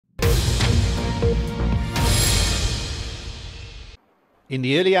In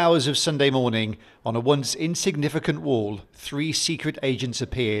the early hours of Sunday morning, on a once insignificant wall, 3 secret agents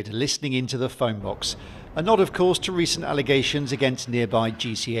appeared, listening into the phone box. A nod, of course, to recent allegations against nearby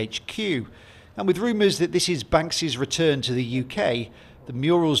GCHQ. And with rumours that this is Banksy's return to the UK, the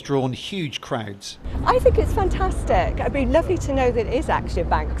mural's drawn huge crowds. I think it's fantastic. It'd be lovely to know that it is actually a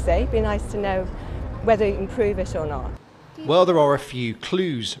Banksy. It'd be nice to know whether you can prove it or not. Well, there are a few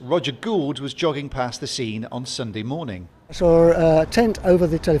clues. Roger Gould was jogging past the scene on Sunday morning. I saw a tent over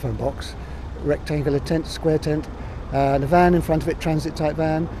the telephone box, rectangular tent, square tent, and a van in front of it, transit type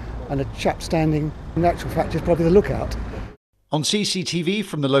van, and a chap standing. In actual fact, is probably the lookout. On CCTV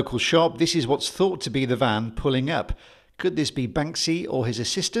from the local shop, this is what's thought to be the van pulling up. Could this be Banksy or his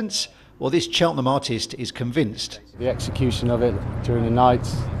assistants? Well, this Cheltenham artist is convinced. The execution of it during the night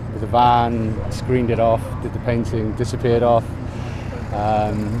with the van, screened it off, did the painting, disappeared off.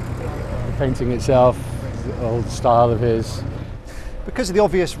 The painting itself, the old style of his. Because of the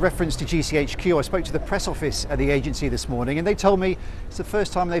obvious reference to GCHQ, I spoke to the press office at the agency this morning, and they told me it's the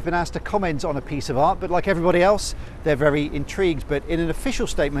first time they've been asked to comment on a piece of art, but like everybody else, they're very intrigued. But in an official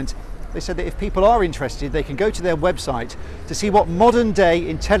statement, they said that if people are interested, they can go to their website to see what modern day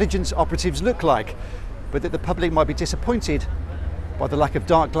intelligence operatives look like, but that the public might be disappointed by the lack of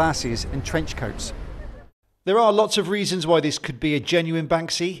dark glasses and trench coats. There are lots of reasons why this could be a genuine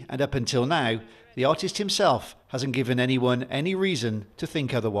Banksy, and up until now, the artist himself hasn't given anyone any reason to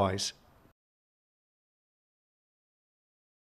think otherwise.